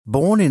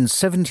Born in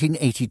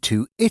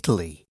 1782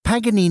 Italy,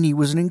 Paganini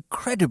was an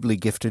incredibly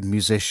gifted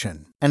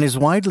musician and is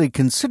widely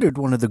considered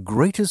one of the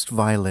greatest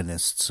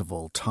violinists of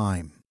all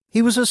time.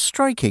 He was a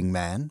striking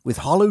man with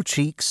hollow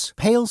cheeks,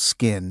 pale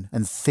skin,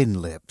 and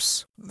thin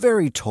lips,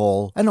 very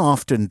tall and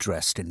often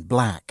dressed in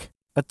black.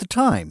 At the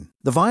time,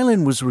 the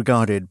violin was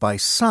regarded by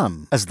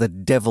some as the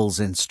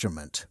devil's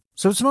instrument,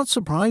 so it's not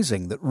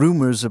surprising that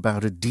rumors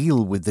about a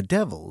deal with the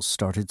devil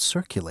started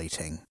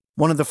circulating.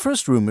 One of the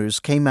first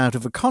rumors came out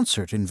of a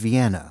concert in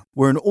Vienna,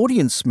 where an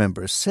audience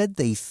member said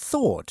they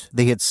thought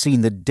they had seen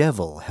the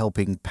devil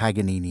helping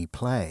Paganini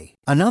play.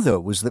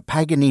 Another was that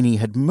Paganini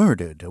had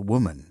murdered a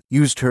woman,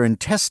 used her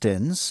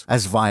intestines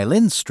as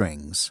violin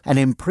strings, and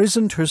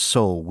imprisoned her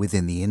soul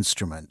within the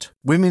instrument.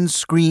 Women's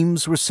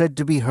screams were said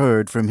to be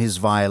heard from his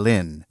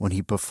violin when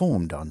he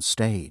performed on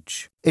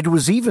stage. It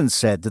was even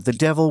said that the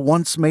devil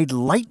once made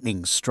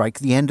lightning strike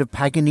the end of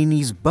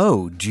Paganini's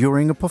bow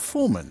during a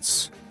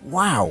performance.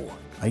 Wow!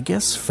 I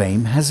guess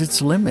fame has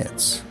its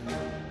limits.